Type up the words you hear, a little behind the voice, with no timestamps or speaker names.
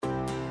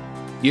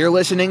You're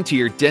listening to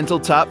your Dental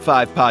Top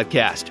 5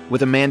 podcast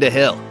with Amanda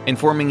Hill,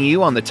 informing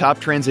you on the top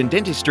trends in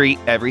dentistry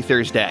every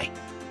Thursday.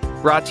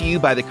 Brought to you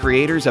by the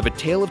creators of A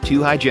Tale of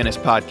Two Hygienists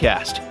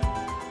podcast.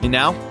 And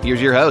now,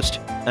 here's your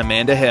host,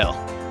 Amanda Hill.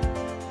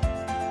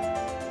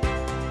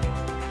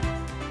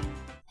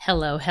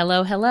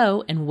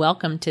 Hello, and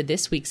welcome to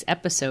this week's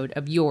episode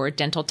of your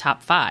Dental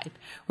Top 5,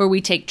 where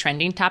we take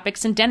trending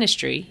topics in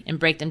dentistry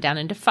and break them down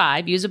into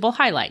 5 usable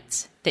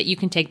highlights that you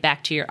can take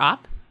back to your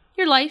op,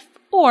 your life,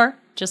 or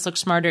just look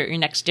smarter at your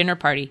next dinner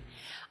party.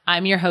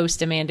 I'm your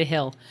host, Amanda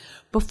Hill.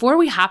 Before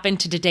we hop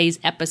into today's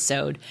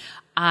episode,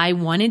 I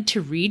wanted to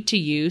read to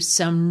you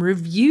some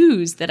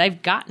reviews that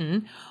I've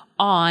gotten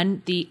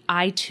on the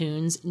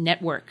iTunes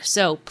network.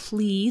 So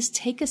please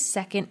take a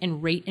second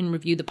and rate and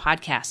review the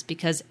podcast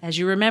because, as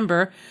you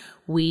remember,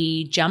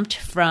 we jumped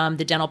from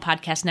the Dental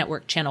Podcast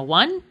Network Channel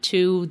 1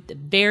 to the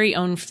very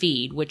own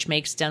feed, which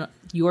makes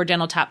your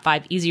Dental Top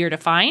 5 easier to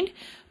find,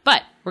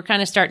 but we're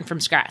kind of starting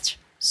from scratch.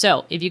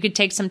 So if you could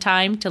take some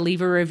time to leave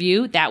a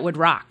review, that would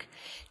rock.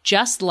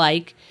 Just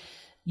like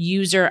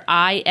user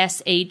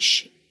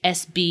ISHSBDB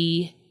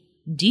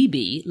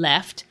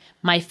left,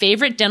 my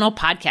favorite dental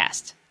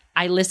podcast.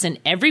 I listen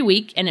every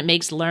week and it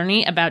makes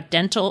learning about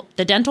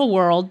the dental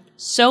world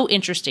so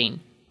interesting.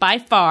 By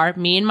far,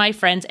 me and my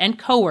friends and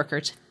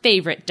coworkers'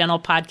 favorite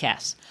dental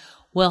podcast.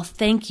 Well,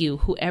 thank you,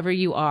 whoever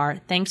you are.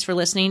 Thanks for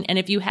listening. And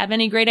if you have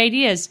any great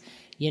ideas,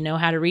 you know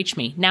how to reach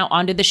me. Now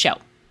on to the show.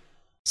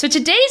 So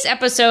today's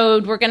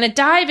episode, we're going to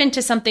dive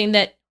into something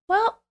that,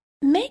 well,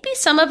 maybe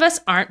some of us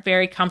aren't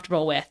very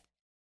comfortable with.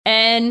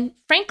 And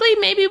frankly,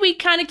 maybe we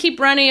kind of keep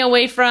running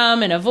away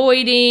from and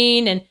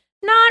avoiding and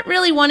not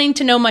really wanting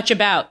to know much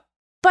about.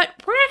 But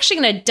we're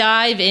actually going to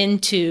dive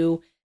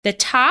into the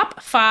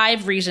top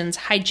 5 reasons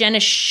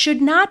hygienists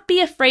should not be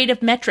afraid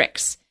of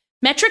metrics.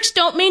 Metrics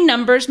don't mean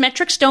numbers.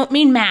 Metrics don't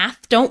mean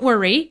math. Don't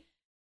worry.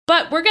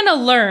 But we're going to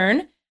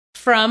learn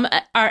from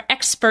our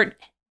expert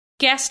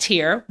guest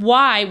here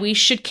why we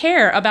should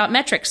care about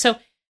metrics. So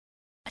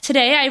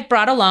today I've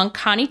brought along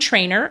Connie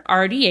Trainer,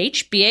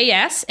 RDH,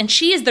 BAS, and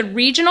she is the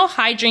Regional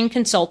Hygiene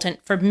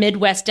Consultant for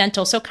Midwest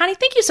Dental. So Connie,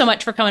 thank you so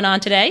much for coming on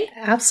today.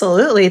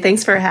 Absolutely.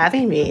 Thanks for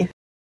having me.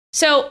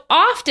 So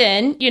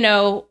often,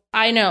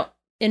 I know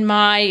in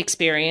my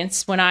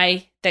experience, when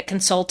the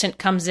consultant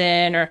comes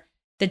in or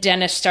the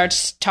dentist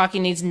starts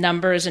talking these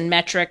numbers and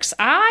metrics,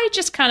 I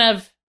just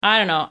I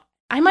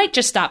might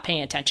just stop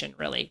paying attention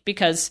really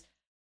because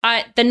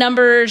the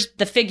numbers,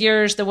 the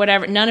figures, the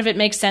whatever, none of it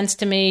makes sense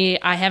to me.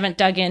 I haven't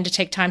dug in to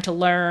take time to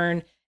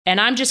learn, and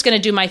I'm just going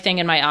to do my thing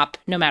in my op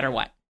no matter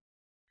what.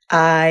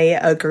 I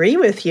agree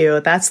with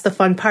you. That's the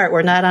fun part.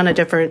 We're not on a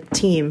different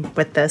team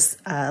with this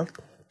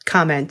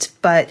comment,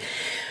 but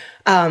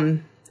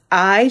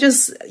I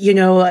just,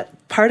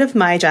 part of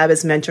my job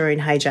is mentoring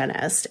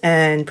hygienists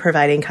and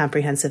providing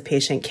comprehensive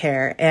patient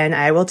care. And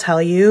I will tell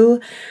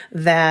you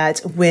that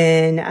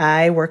when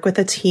I work with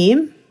a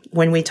team,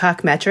 when we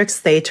talk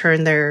metrics, they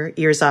turn their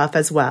ears off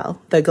as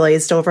well. The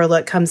glazed over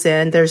look comes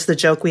in. There's the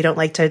joke, we don't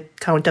like to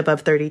count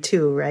above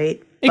 32,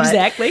 right?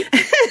 Exactly.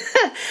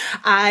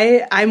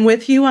 I'm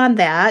with you on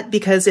that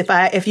because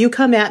if you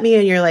come at me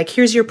and you're like,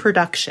 here's your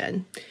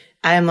production,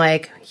 I'm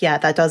like, yeah,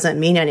 that doesn't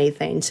mean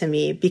anything to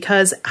me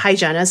because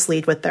hygienists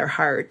lead with their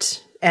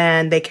heart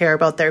and they care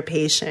about their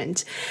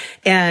patient.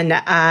 And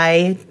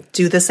I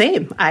do the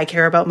same. I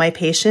care about my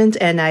patient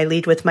and I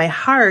lead with my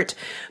heart,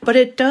 but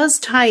it does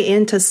tie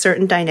into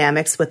certain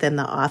dynamics within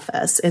the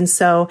office. And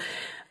so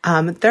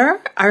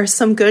there are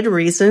some good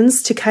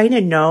reasons to kind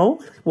of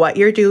know what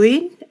you're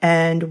doing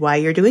and why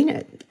you're doing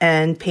it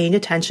and paying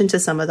attention to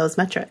some of those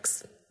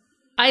metrics.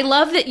 I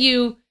love that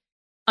you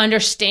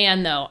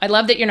understand, though. I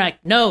love that you're not,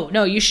 no,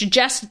 you should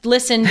just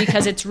listen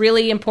because it's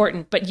really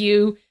important. But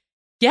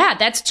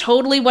that's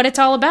totally what it's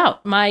all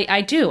about.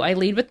 I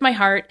lead with my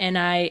heart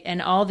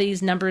and all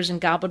these numbers and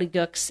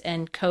gobbledygooks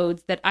and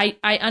codes that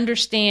I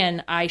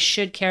understand I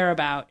should care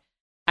about.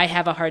 I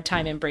have a hard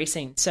time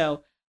embracing.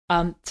 So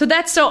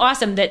that's so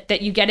awesome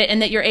that you get it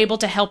and that you're able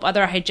to help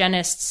other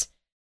hygienists.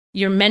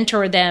 You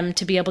mentor them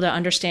to be able to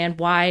understand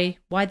why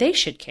they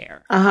should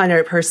care.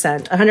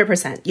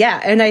 100%.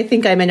 Yeah. And I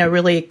think I'm in a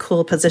really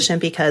cool position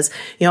because,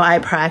 I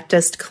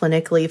practiced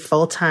clinically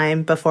full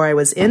time before I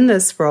was in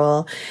this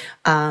role.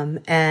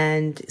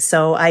 And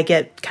so I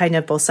get kind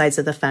of both sides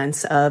of the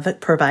fence of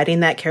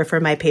providing that care for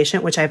my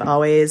patient, which I've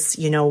always,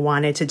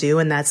 wanted to do.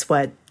 And that's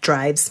what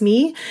drives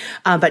me.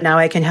 But now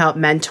I can help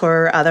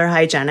mentor other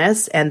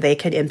hygienists and they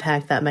can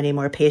impact that many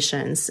more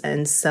patients.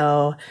 And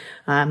so,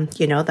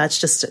 that's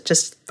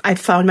just, I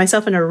found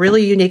myself in a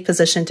really unique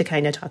position to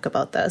kind of talk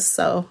about this.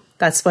 So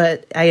that's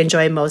what I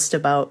enjoy most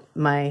about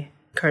my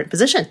current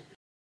position.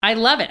 I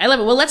love it.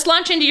 Well, let's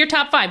launch into your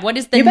top 5. What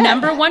is the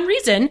number one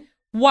reason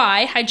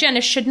why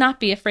hygienists should not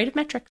be afraid of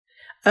metrics?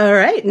 All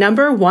right.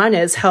 Number 1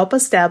 is help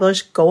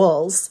establish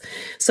goals.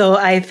 So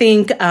I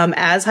think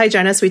as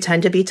hygienists, we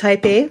tend to be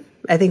type A.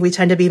 I think we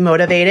tend to be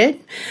motivated.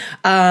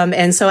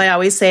 And so I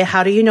always say,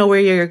 how do you know where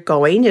you're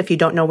going if you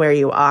don't know where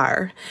you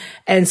are?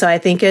 And so I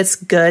think it's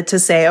good to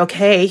say,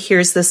 okay,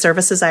 here's the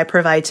services I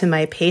provide to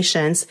my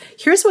patients.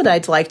 Here's what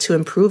I'd like to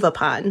improve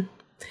upon.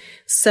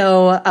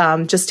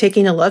 So just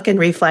taking a look and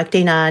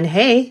reflecting on,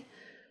 hey,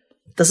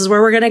 this is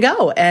where we're going to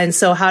go. And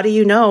so how do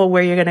you know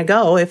where you're going to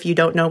go if you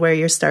don't know where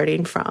you're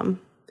starting from?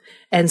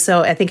 And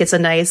so I think it's a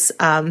nice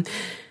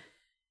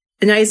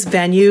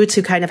venue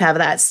to kind of have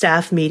that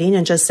staff meeting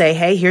and just say,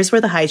 hey, here's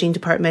where the hygiene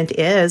department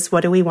is.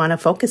 What do we want to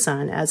focus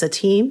on as a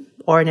team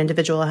or an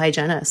individual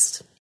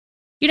hygienist?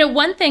 You know,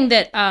 one thing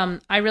that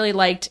I really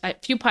liked a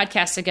few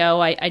podcasts ago,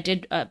 I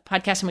did a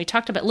podcast and we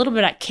talked about a little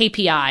bit about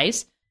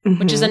KPIs,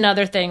 which is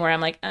another thing where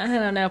I'm like, I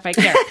don't know if I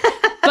care.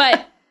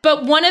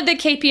 But one of the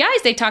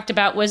KPIs they talked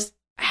about was,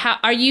 how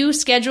are you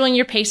scheduling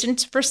your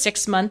patients for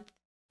 6-month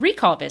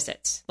recall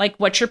visits? Like,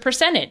 what's your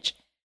percentage?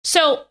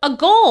 So a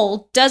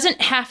goal doesn't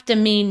have to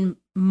mean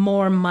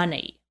more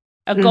money.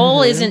 A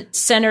goal isn't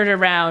centered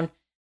around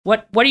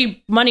what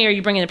money are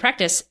you bringing to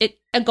practice.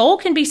 A goal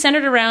can be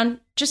centered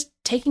around just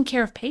taking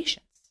care of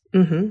patients.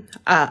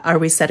 Are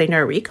we setting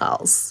our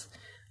recalls?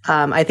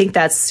 I think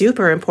that's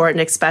super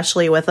important,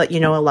 especially with, a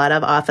lot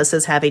of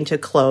offices having to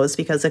close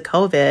because of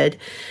COVID.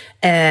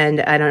 And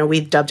I don't know,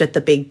 we've dubbed it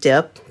the big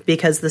dip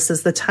because this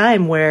is the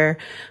time where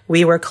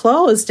we were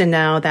closed and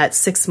now that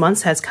 6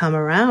 months has come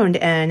around.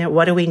 And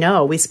what do we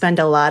know? We spend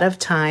a lot of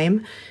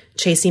time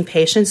chasing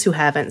patients who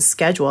haven't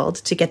scheduled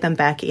to get them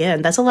back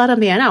in. That's a lot of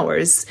man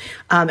hours.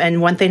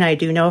 And one thing I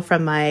do know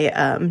from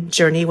my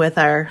journey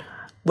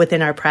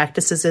within our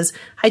practices is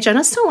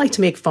hygienists don't like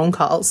to make phone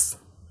calls.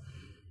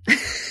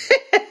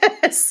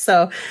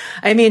 So,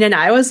 and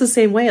I was the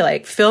same way,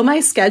 like, fill my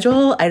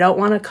schedule. I don't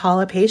want to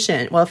call a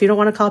patient. Well, if you don't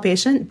want to call a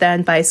patient,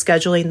 then by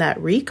scheduling that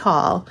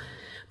recall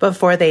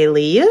before they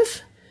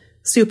leave,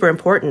 super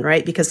important,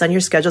 right? Because then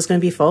your schedule is going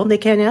to be full and they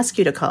can't ask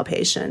you to call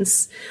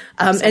patients.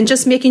 And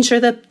just making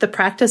sure that the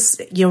practice,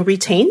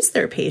 retains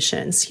their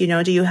patients.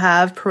 Do you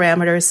have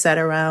parameters set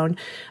around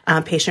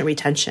patient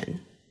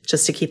retention?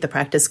 Just to keep the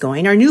practice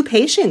going. Our new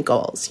patient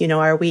goals,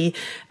 are we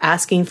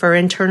asking for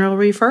internal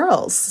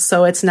referrals?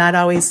 So it's not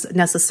always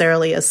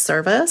necessarily a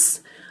service,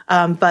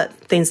 but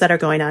things that are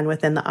going on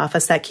within the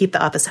office that keep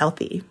the office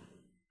healthy.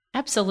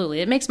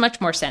 Absolutely. It makes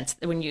much more sense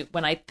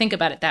when I think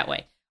about it that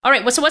way. All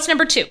right. So what's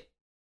number 2?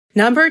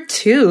 Number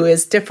 2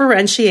 is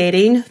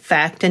differentiating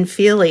fact and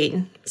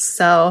feeling.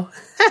 So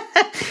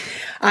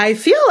I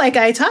feel like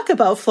I talk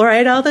about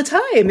fluoride all the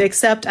time,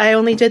 except I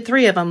only did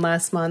 3 of them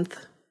last month.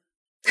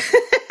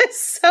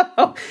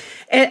 So,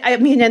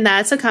 and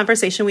that's a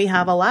conversation we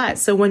have a lot.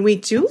 So when we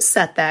do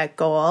set that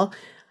goal,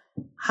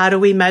 how do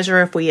we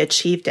measure if we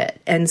achieved it?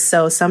 And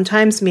so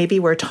sometimes maybe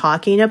we're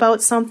talking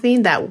about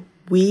something that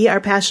we are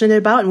passionate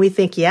about and we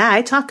think, yeah,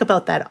 I talk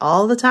about that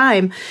all the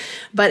time,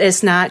 but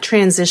it's not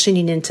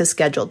transitioning into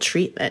scheduled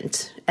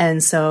treatment.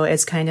 And so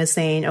it's kind of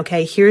saying,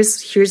 okay,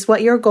 here's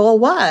what your goal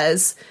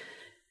was.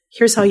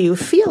 Here's how you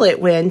feel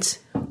it went,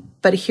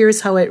 but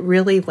here's how it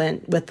really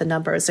went with the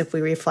numbers if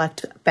we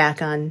reflect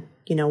back on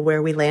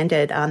where we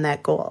landed on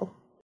that goal.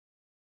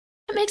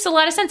 That makes a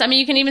lot of sense.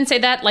 You can even say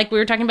that, like we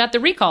were talking about the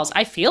recalls.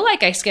 I feel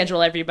like I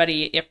schedule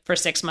everybody for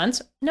 6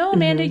 months. No,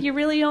 Amanda, you're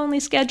really only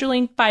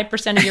scheduling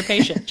 5% of your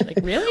patients. Like,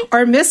 really?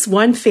 Or miss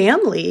one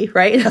family,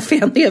 right? A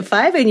family of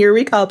 5 and your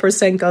recall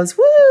percent goes,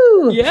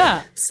 woo!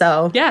 Yeah.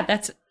 So.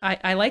 Yeah,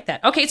 I like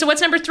that. Okay, so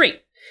what's number 3?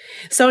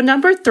 So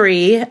number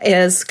 3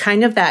 is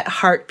kind of that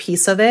heart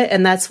piece of it.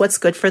 And that's what's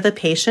good for the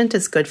patient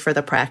is good for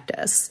the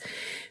practice.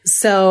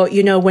 So,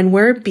 when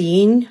we're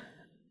being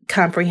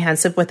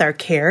comprehensive with our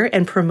care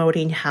and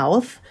promoting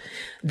health,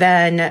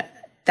 then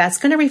that's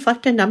going to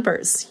reflect in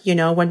numbers.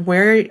 When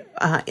we're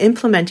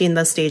implementing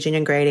the staging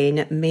and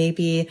grading,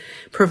 maybe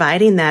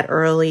providing that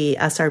early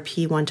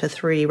SRP 1 to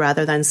 3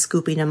 rather than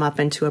scooping them up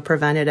into a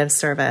preventative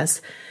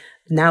service.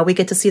 Now we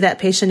get to see that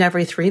patient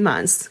every 3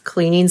 months.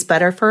 Cleaning's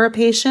better for a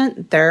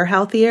patient. They're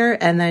healthier.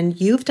 And then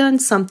you've done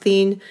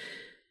something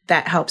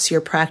that helps your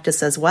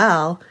practice as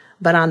well.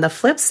 But on the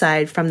flip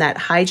side, from that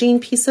hygiene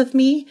piece of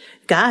me,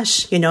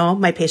 gosh,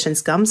 my patient's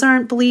gums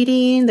aren't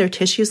bleeding, their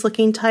tissue's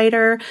looking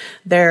tighter,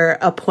 their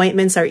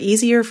appointments are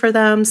easier for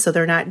them, so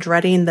they're not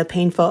dreading the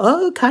painful,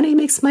 oh, Connie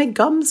makes my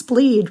gums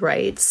bleed,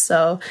 right?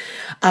 So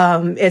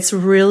it's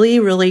really,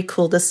 really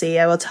cool to see.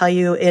 I will tell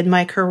you, in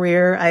my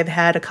career, I've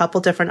had a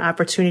couple different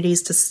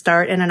opportunities to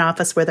start in an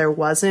office where there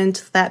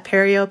wasn't that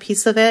perio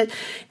piece of it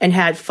and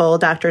had full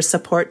doctor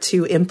support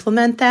to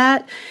implement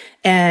that.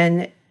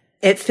 And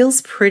it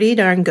feels pretty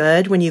darn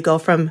good when you go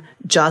from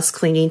just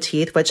cleaning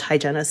teeth, which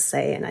hygienists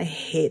say, and I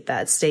hate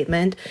that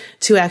statement,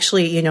 to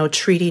actually,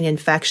 treating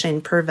infection,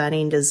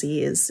 preventing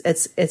disease.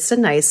 It's a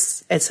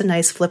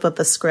nice flip of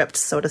the script,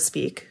 so to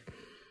speak.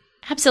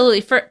 Absolutely.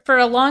 For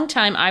a long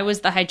time, I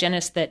was the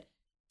hygienist that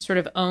sort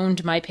of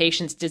owned my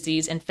patient's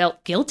disease and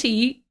felt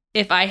guilty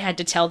if I had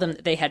to tell them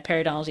that they had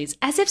periodontal,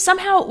 as if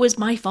somehow it was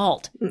my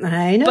fault.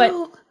 I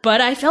know.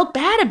 But I felt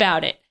bad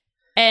about it.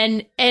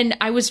 And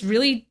I was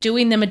really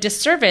doing them a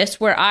disservice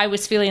where I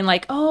was feeling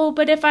like, oh,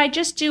 but if I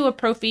just do a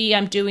prophy,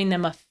 I'm doing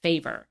them a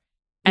favor.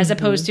 as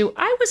opposed to,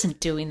 I wasn't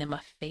doing them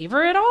a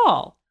favor at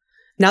all.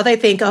 Now they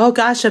think, oh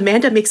gosh,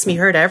 Amanda makes me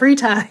hurt every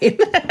time.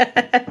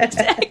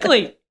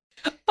 Exactly.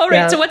 All right.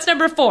 Yeah. So what's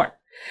number 4?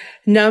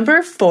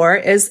 Number 4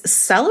 is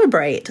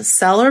celebrate.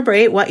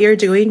 Celebrate what you're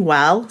doing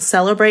well.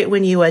 Celebrate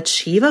when you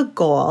achieve a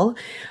goal.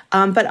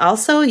 But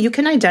also you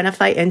can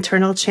identify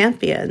internal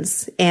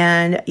champions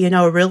and,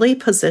 really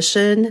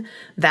position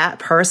that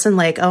person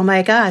like, oh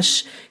my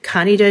gosh,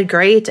 Connie did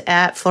great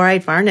at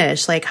fluoride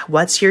varnish. Like,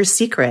 what's your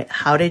secret?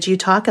 How did you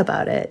talk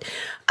about it?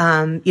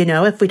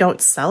 If we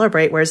don't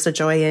celebrate, where's the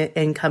joy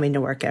in coming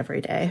to work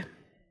every day?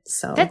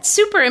 So that's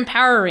super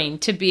empowering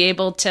to be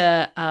able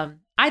to,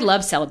 I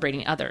love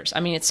celebrating others. I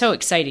mean, it's so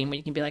exciting when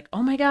you can be like,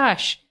 oh my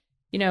gosh,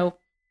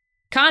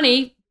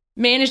 Connie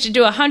managed to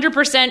do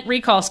 100%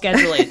 recall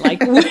scheduling.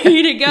 Like,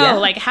 way to go. Yeah.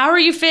 Like, how are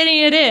you fitting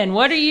it in?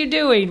 What are you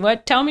doing?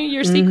 Tell me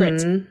your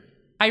secrets. Mm-hmm.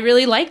 I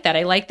really like that.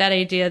 I like that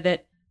idea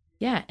that,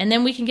 and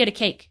then we can get a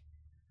cake.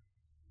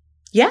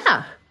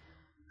 Yeah.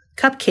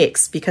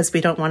 Cupcakes, because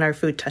we don't want our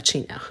food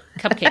touching now.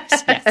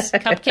 Cupcakes, yes.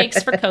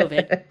 Cupcakes for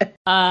COVID.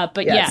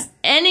 But yes.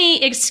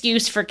 Any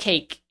excuse for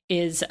cake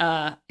is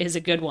a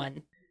good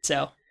one.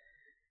 So,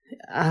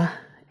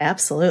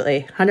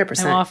 absolutely,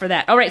 100%. I'm all for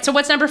that. All right. So,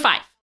 what's number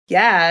 5?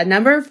 Yeah,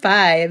 number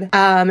 5.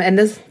 And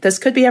this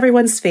could be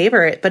everyone's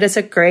favorite, but it's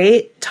a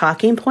great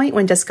talking point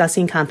when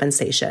discussing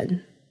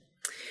compensation.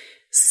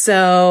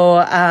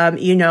 So,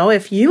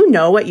 if you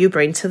know what you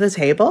bring to the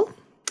table,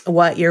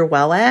 what you're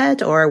well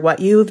at, or what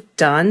you've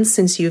done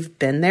since you've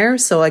been there.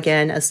 So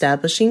again,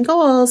 establishing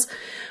goals,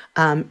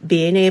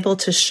 being able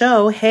to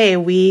show, hey,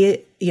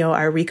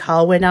 our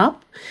recall went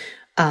up.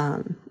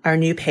 Our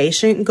new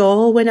patient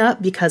goal went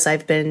up because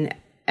I've been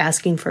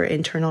asking for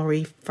internal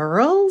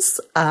referrals,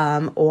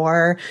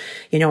 or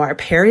our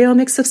perio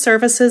mix of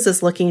services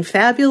is looking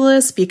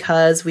fabulous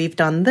because we've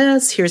done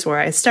this. Here's where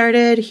I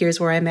started. Here's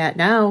where I'm at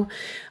now.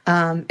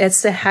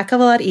 It's a heck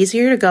of a lot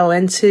easier to go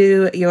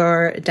into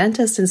your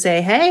dentist and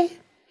say, hey,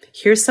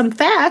 here's some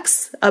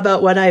facts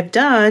about what I've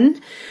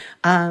done.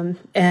 And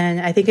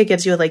I think it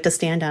gives you a leg to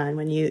stand on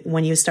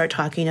when you start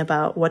talking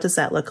about what does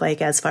that look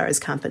like as far as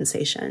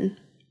compensation.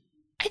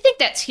 I think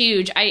that's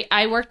huge.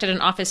 I worked at an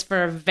office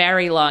for a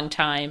very long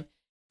time.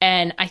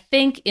 And I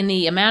think in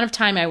the amount of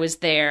time I was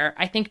there,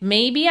 I think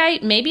maybe I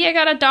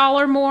got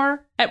 $1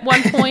 more at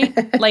one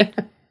point. Like,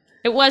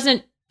 it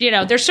wasn't,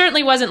 there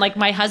certainly wasn't like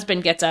my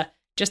husband gets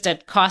just a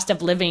cost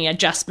of living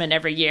adjustment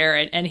every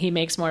year and he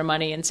makes more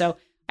money. And so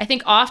I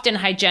think often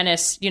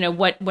hygienists,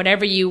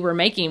 whatever you were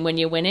making when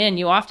you went in,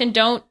 you often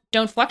don't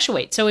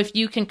fluctuate. So if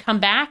you can come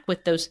back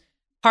with those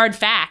hard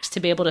facts to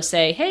be able to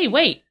say, hey,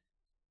 wait,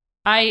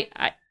 I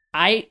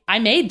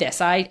made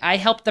this. I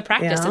helped the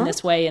practice in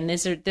this way, and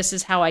this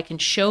is how I can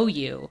show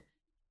you.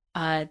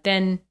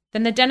 Then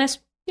the dentist,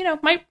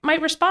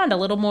 might respond a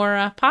little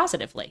more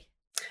positively.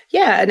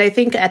 Yeah, and I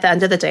think at the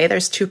end of the day,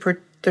 there's two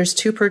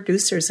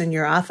producers in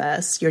your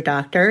office: your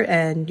doctor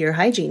and your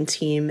hygiene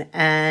team.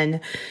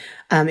 And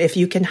if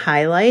you can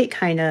highlight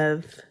kind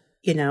of,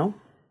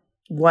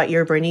 what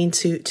you're bringing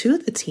to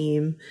the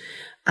team,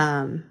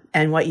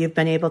 and what you've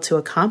been able to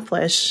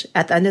accomplish,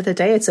 at the end of the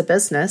day, it's a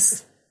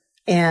business.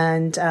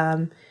 And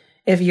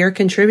if you're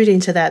contributing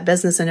to that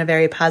business in a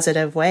very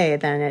positive way,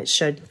 then it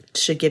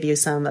should give you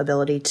some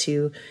ability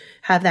to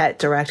have that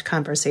direct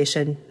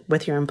conversation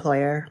with your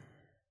employer.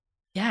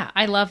 Yeah,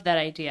 I love that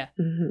idea.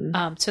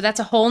 Mm-hmm. So that's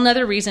a whole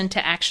nother reason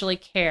to actually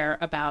care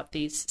about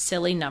these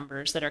silly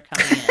numbers that are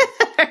coming in.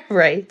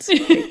 Right.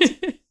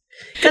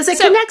 Because it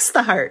connects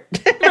the heart.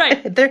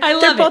 Right. They're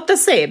both the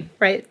same,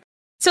 right?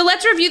 So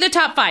let's review the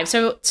top 5.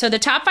 So the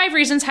top 5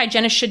 reasons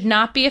hygienists should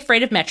not be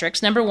afraid of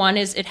metrics. Number 1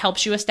 is it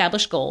helps you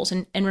establish goals.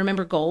 And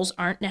remember, goals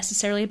aren't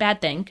necessarily a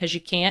bad thing because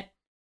you can't,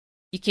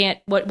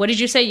 what did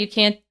you say? You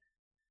can't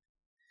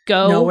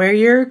know where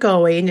you're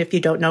going if you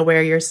don't know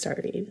where you're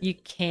starting. You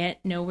can't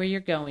know where you're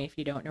going if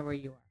you don't know where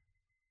you are.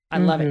 I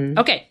love it.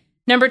 Okay.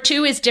 Number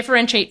 2 is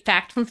differentiate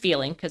fact from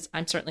feeling, because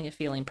I'm certainly a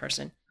feeling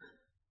person.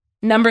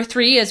 Number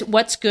 3 is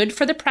what's good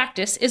for the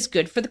practice is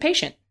good for the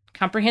patient.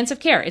 Comprehensive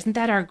care. Isn't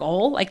that our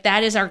goal? Like,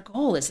 that is our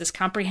goal, is this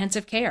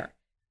comprehensive care.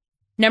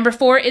 Number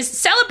 4 is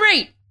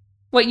celebrate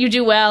what you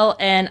do well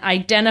and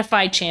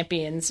identify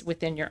champions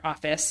within your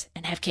office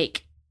and have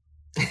cake.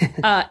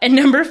 And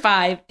number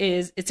 5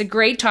 is it's a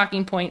great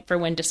talking point for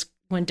when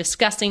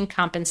discussing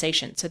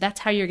compensation. So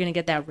that's how you're going to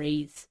get that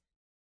raise,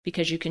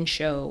 because you can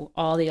show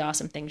all the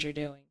awesome things you're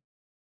doing.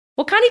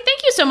 Well, Connie,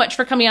 thank you so much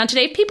for coming on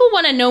today. If people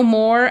want to know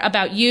more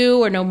about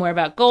you or know more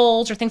about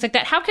goals or things like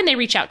that, how can they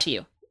reach out to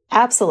you?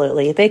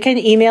 Absolutely. They can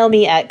email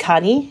me at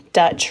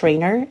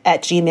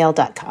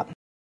connie.trainer@gmail.com.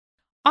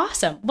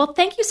 Awesome. Well,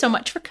 thank you so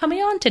much for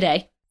coming on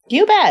today.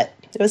 You bet.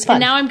 It was fun.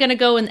 And now I'm going to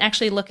go and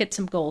actually look at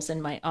some goals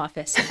in my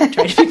office and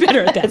try to be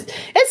better at that.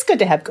 It's good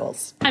to have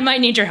goals. I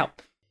might need your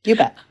help. You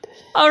bet.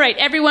 All right,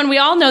 everyone. We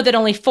all know that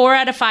only 4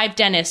 out of 5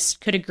 dentists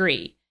could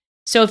agree.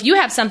 So if you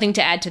have something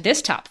to add to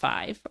this top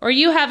 5, or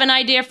you have an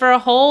idea for a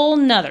whole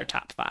nother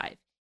top 5,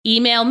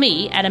 email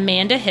me at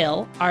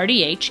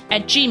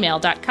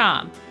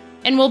amandahillrdh@gmail.com.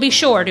 And we'll be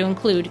sure to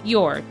include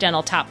your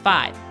dental top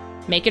 5.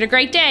 Make it a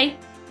great day.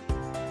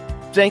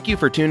 Thank you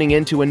for tuning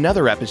in to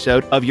another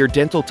episode of your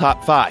Dental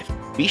Top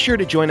 5. Be sure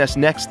to join us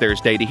next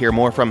Thursday to hear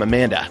more from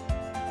Amanda.